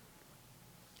work.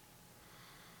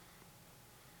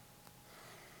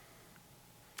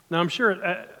 Now, I'm sure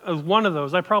as one of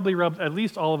those, I probably rubbed at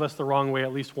least all of us the wrong way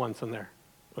at least once in there.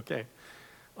 Okay,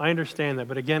 I understand that.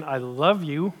 But again, I love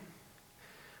you.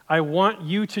 I want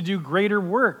you to do greater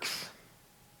works.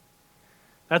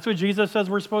 That's what Jesus says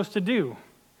we're supposed to do.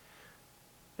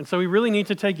 And so we really need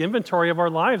to take inventory of our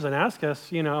lives and ask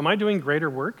us, am I doing greater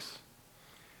works?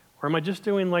 Or am I just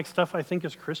doing like stuff I think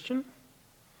is Christian?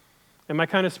 Am I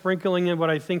kind of sprinkling in what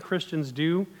I think Christians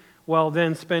do while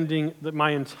then spending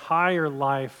my entire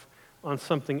life on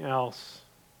something else?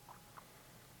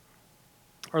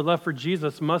 Our love for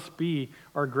Jesus must be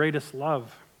our greatest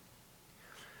love.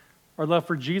 Our love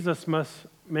for Jesus must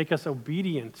make us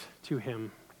obedient to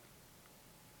him,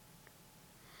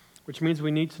 which means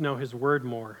we need to know his word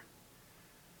more.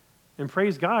 And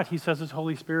praise God, he says his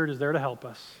Holy Spirit is there to help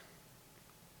us.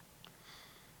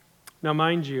 Now,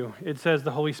 mind you, it says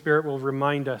the Holy Spirit will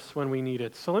remind us when we need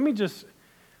it. So let me just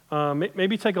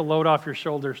maybe take a load off your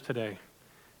shoulders today.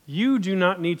 You do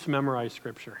not need to memorize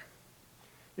Scripture.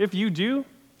 If you do,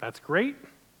 that's great.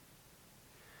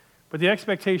 But the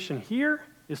expectation here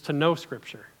is to know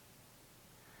Scripture.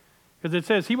 Because it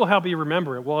says he will help you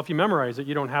remember it. Well, if you memorize it,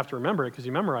 you don't have to remember it because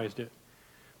you memorized it.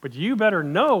 But you better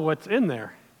know what's in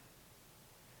there.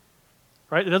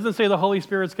 Right? It doesn't say the Holy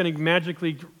Spirit's going to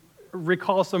magically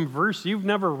recall some verse you've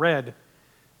never read.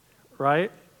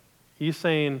 Right? He's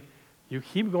saying, you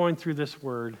keep going through this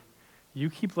word. You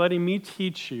keep letting me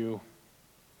teach you.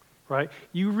 Right?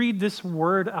 You read this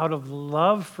word out of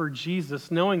love for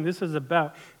Jesus, knowing this is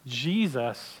about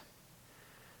Jesus.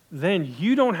 Then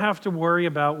you don't have to worry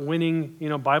about winning,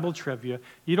 Bible trivia.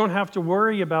 You don't have to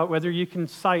worry about whether you can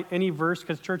cite any verse,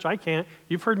 because church, I can't.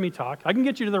 You've heard me talk. I can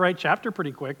get you to the right chapter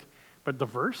pretty quick, but the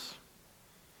verse?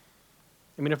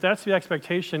 I mean, if that's the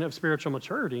expectation of spiritual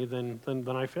maturity, then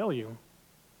I fail you.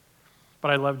 But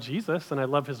I love Jesus, and I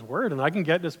love his word, and I can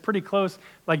get this pretty close,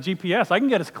 like GPS. I can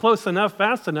get us close enough,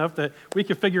 fast enough that we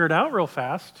can figure it out real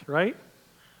fast, right?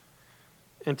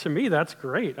 And to me, that's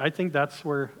great. I think that's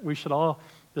where we should all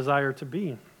desire to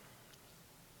be.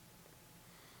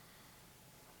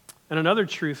 And another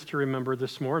truth to remember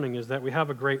this morning is that we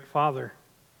have a great Father.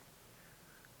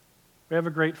 We have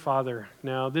a great Father.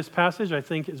 Now, this passage, I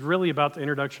think, is really about the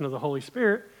introduction of the Holy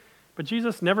Spirit, but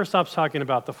Jesus never stops talking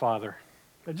about the Father.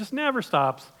 It just never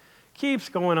stops. Keeps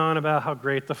going on about how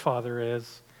great the Father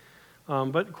is.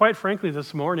 But quite frankly,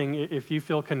 this morning, if you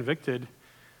feel convicted,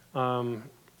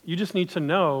 you just need to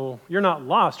know you're not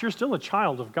lost. You're still a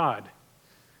child of God.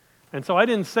 And so I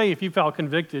didn't say if you felt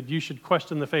convicted, you should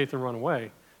question the faith and run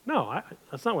away. No,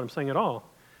 that's not what I'm saying at all.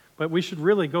 But we should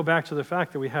really go back to the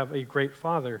fact that we have a great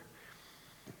Father.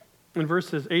 In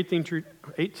verses 18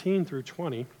 through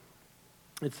 20,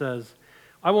 it says,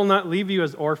 I will not leave you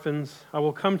as orphans. I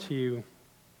will come to you.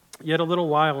 Yet a little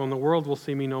while, and the world will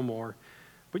see me no more.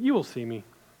 But you will see me.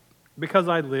 Because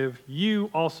I live, you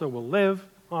also will live.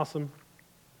 Awesome.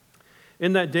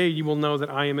 In that day you will know that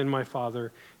I am in my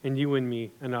Father, and you in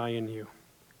me, and I in you.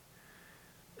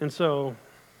 And so,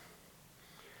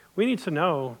 we need to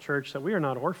know, church, that we are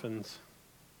not orphans.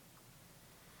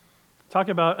 Talk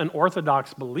about an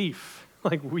orthodox belief.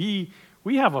 Like we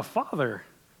have a Father.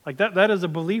 Like that is a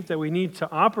belief that we need to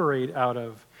operate out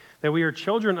of, that we are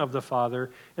children of the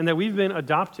Father, and that we've been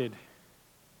adopted.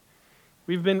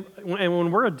 And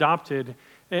when we're adopted,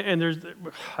 and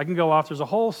I can go off, there's a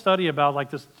whole study about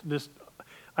like this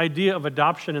idea of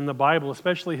adoption in the Bible,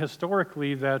 especially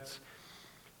historically, that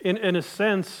in a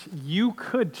sense, you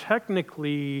could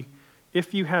technically,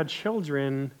 if you had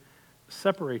children,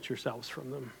 separate yourselves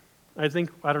from them. I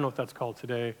don't know if that's called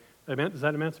today. Is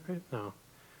that emancipate? No.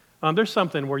 There's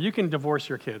something where you can divorce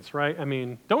your kids, right? I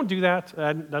mean, don't do that.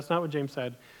 That's not what James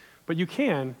said. But you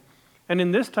can. And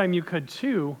in this time you could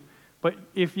too. But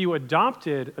if you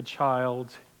adopted a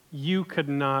child, you could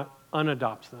not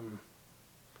unadopt them.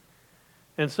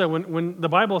 And so when the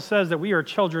Bible says that we are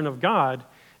children of God,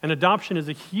 and adoption is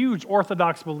a huge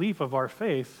orthodox belief of our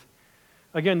faith,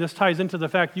 again, this ties into the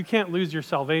fact you can't lose your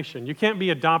salvation. You can't be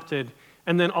adopted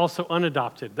and then also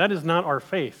unadopted. That is not our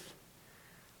faith.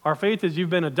 Our faith is you've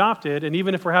been adopted, and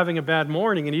even if we're having a bad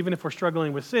morning, and even if we're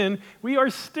struggling with sin, we are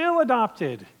still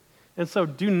adopted. And so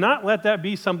do not let that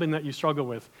be something that you struggle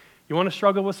with. You want to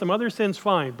struggle with some other sins,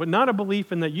 fine, but not a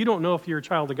belief in that you don't know if you're a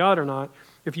child of God or not.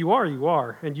 If you are, you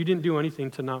are, and you didn't do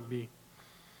anything to not be.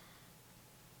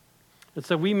 And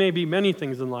so we may be many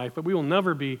things in life, but we will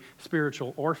never be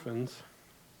spiritual orphans.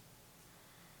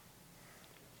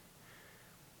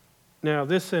 Now,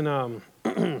 this isn't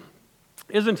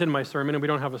in my sermon, and we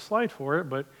don't have a slide for it,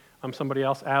 but somebody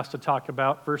else asked to talk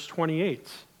about verse 28.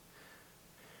 So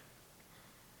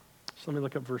let me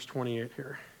look at verse 28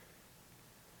 here.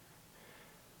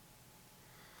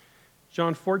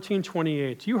 John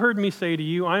 14:28. You heard me say to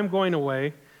you, I am going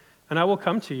away, and I will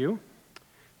come to you.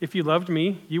 If you loved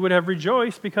me, you would have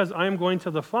rejoiced because I am going to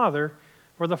the Father,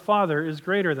 for the Father is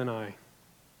greater than I.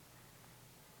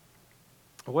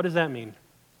 What does that mean?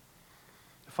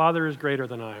 The Father is greater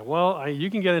than I. Well, you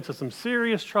can get into some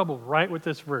serious trouble right with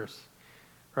this verse,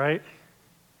 right?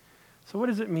 So what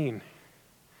does it mean?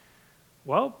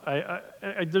 Well,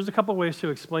 there's a couple ways to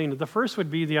explain it. The first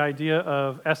would be the idea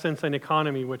of essence and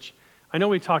economy, which I know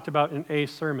we talked about in a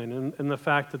sermon, and the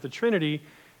fact that the Trinity,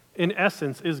 in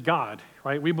essence, is God,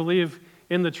 right? We believe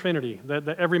in the Trinity, that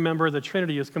every member of the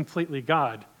Trinity is completely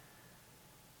God.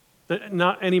 That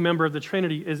not any member of the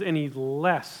Trinity is any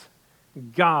less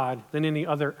God than any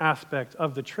other aspect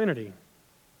of the Trinity.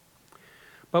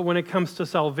 But when it comes to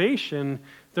salvation,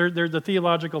 the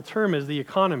theological term is the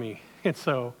economy. And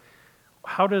so,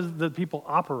 how does the people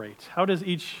operate? How does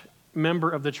each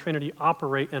member of the Trinity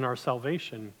operate in our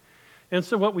salvation? And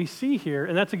so what we see here,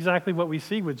 and that's exactly what we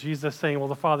see with Jesus saying, well,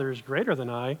 the Father is greater than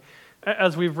I.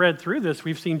 As we've read through this,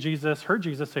 we've heard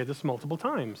Jesus say this multiple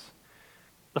times.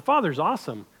 The Father's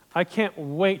awesome. I can't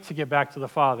wait to get back to the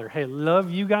Father. Hey,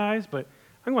 love you guys, but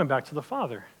I'm going back to the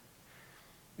Father.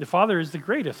 The Father is the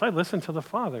greatest. I listen to the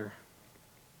Father.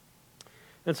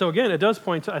 And so again, it does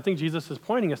point to, I think Jesus is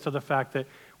pointing us to the fact that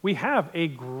we have a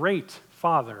great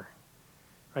Father.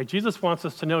 Right? Jesus wants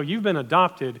us to know you've been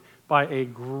adopted by a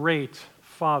great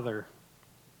Father.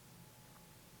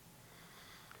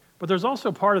 But there's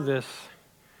also part of this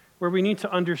where we need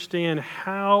to understand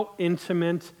how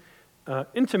intimate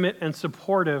and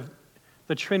supportive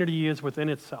the Trinity is within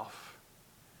itself.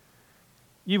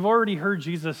 You've already heard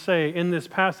Jesus say in this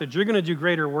passage, you're going to do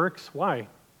greater works. Why?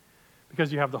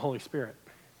 Because you have the Holy Spirit.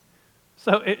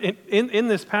 So in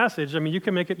this passage, I mean, you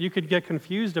could get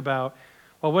confused about,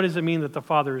 well, what does it mean that the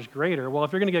Father is greater? Well,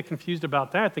 if you're going to get confused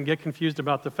about that, then get confused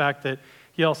about the fact that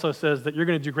he also says that you're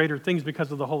going to do greater things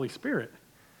because of the Holy Spirit.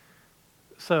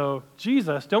 So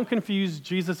don't confuse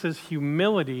Jesus'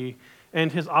 humility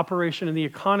and his operation in the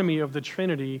economy of the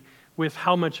Trinity with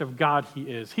how much of God he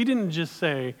is. He didn't just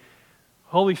say,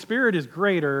 Holy Spirit is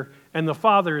greater and the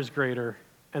Father is greater,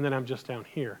 and then I'm just down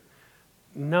here.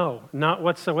 No, not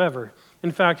whatsoever.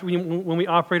 In fact, when we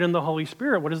operate in the Holy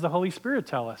Spirit, what does the Holy Spirit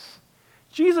tell us?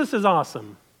 Jesus is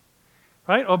awesome,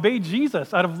 right? Obey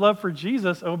Jesus. Out of love for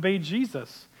Jesus, obey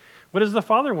Jesus. What does the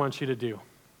Father want you to do?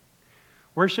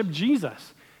 Worship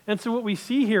Jesus. And so what we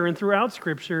see here and throughout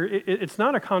Scripture, it's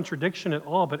not a contradiction at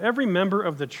all, but every member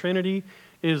of the Trinity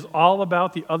is all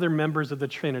about the other members of the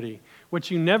Trinity.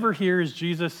 What you never hear is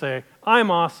Jesus say,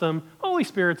 I'm awesome, Holy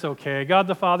Spirit's okay, God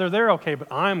the Father, they're okay,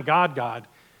 but I'm God.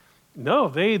 No,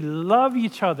 they love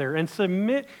each other and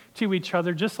submit to each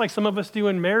other just like some of us do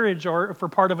in marriage or for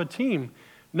part of a team.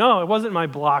 No, it wasn't my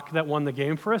block that won the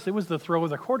game for us. It was the throw of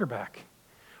the quarterback.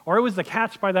 Or it was the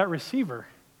catch by that receiver.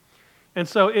 And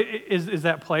so is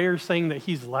that player saying that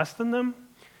he's less than them?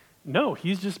 No,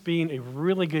 he's just being a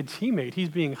really good teammate. He's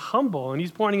being humble, and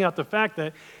he's pointing out the fact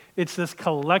that it's this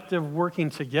collective working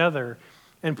together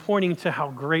and pointing to how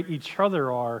great each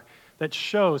other are that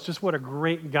shows just what a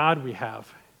great God we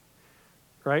have.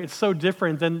 Right? It's so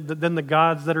different than the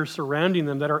gods that are surrounding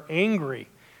them that are angry,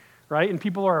 right? And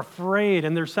people are afraid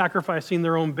and they're sacrificing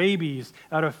their own babies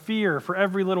out of fear for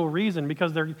every little reason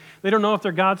because they don't know if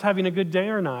their God's having a good day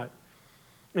or not.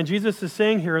 And Jesus is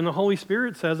saying here, and the Holy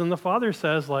Spirit says, and the Father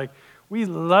says, like, we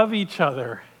love each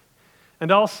other. And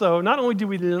also, not only do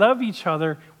we love each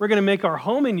other, we're going to make our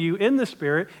home in you in the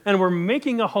Spirit, and we're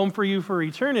making a home for you for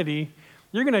eternity.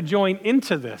 You're going to join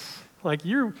into this. Like,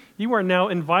 you are now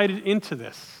invited into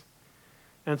this.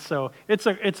 And so it's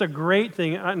a great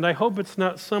thing, and I hope it's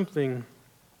not something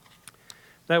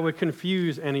that would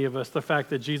confuse any of us, the fact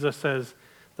that Jesus says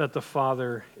that the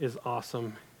Father is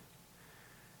awesome.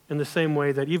 In the same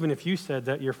way that even if you said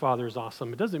that your Father is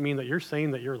awesome, it doesn't mean that you're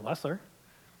saying that you're lesser.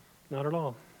 Not at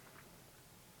all.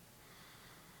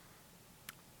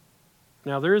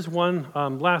 Now, there is one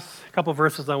last couple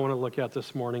verses I want to look at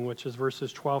this morning, which is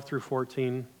verses 12 through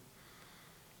 14.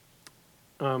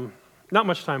 Not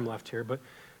much time left here, but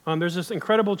there's this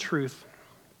incredible truth.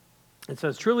 It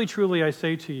says, truly, truly, I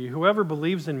say to you, whoever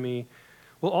believes in me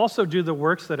will also do the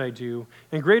works that I do,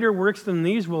 and greater works than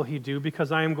these will he do,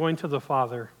 because I am going to the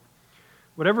Father.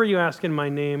 Whatever you ask in my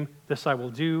name, this I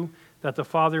will do, that the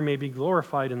Father may be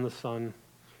glorified in the Son.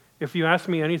 If you ask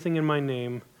me anything in my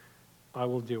name, I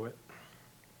will do it.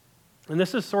 And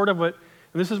this is sort of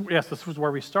this was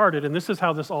where we started, and this is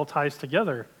how this all ties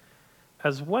together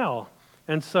as well.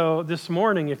 And so this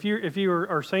morning, if you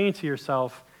are saying to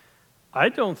yourself, I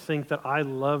don't think that I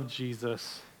love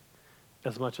Jesus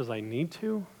as much as I need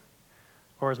to,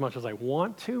 or as much as I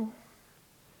want to,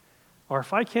 or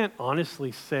if I can't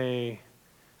honestly say,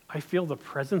 I feel the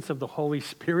presence of the Holy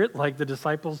Spirit like the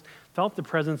disciples felt the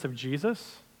presence of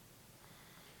Jesus,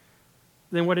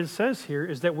 then what it says here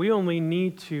is that we only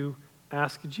need to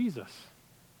ask Jesus,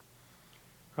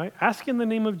 right? Ask in the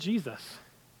name of Jesus.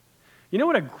 You know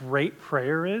what a great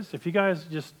prayer is? If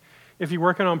you're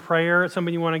working on prayer, it's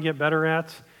something you want to get better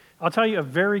at, I'll tell you a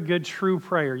very good, true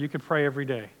prayer you could pray every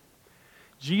day.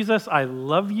 Jesus, I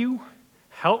love you.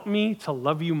 Help me to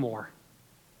love you more.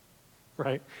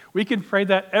 Right? We could pray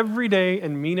that every day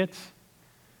and mean it.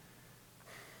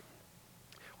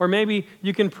 Or maybe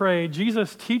you can pray,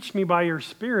 Jesus, teach me by your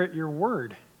Spirit your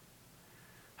word.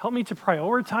 Help me to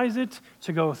prioritize it,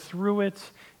 to go through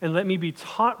it, and let me be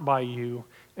taught by you,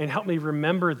 and help me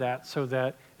remember that so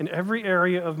that in every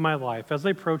area of my life, as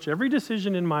I approach every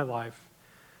decision in my life,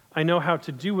 I know how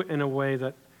to do it in a way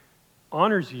that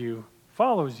honors you,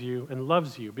 follows you, and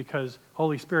loves you, because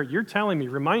Holy Spirit, you're telling me,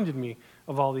 reminded me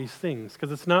of all these things,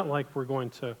 because it's not like we're going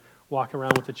to walk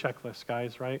around with a checklist,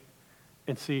 guys, right,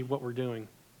 and see what we're doing.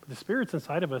 But the Spirit's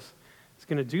inside of us is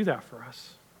going to do that for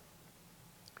us.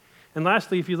 And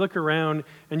lastly, if you look around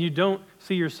and you don't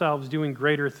see yourselves doing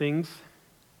greater things,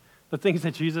 the things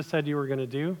that Jesus said you were going to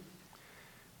do,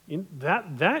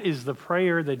 that is the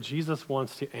prayer that Jesus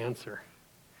wants to answer,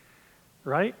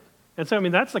 right? And so,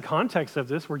 that's the context of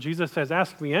this, where Jesus says,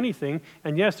 ask me anything.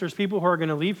 And yes, there's people who are going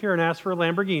to leave here and ask for a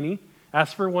Lamborghini.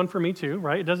 Ask for one for me too,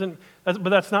 right? But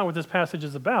that's not what this passage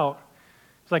is about.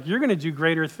 It's like, you're going to do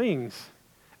greater things.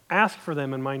 Ask for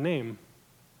them in my name.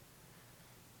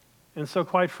 And so,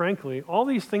 quite frankly, all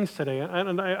these things today,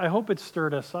 and I hope it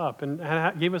stirred us up and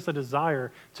gave us a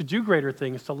desire to do greater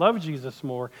things, to love Jesus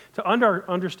more, to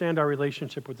understand our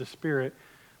relationship with the Spirit.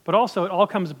 But also, it all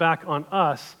comes back on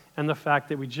us and the fact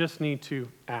that we just need to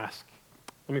ask.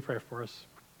 Let me pray for us.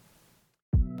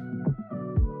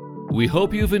 We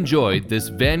hope you've enjoyed this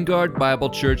Vanguard Bible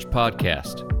Church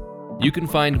podcast. You can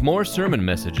find more sermon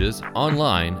messages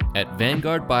online at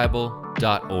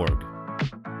vanguardbible.org.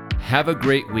 Have a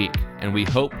great week, and we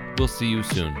hope we'll see you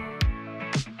soon.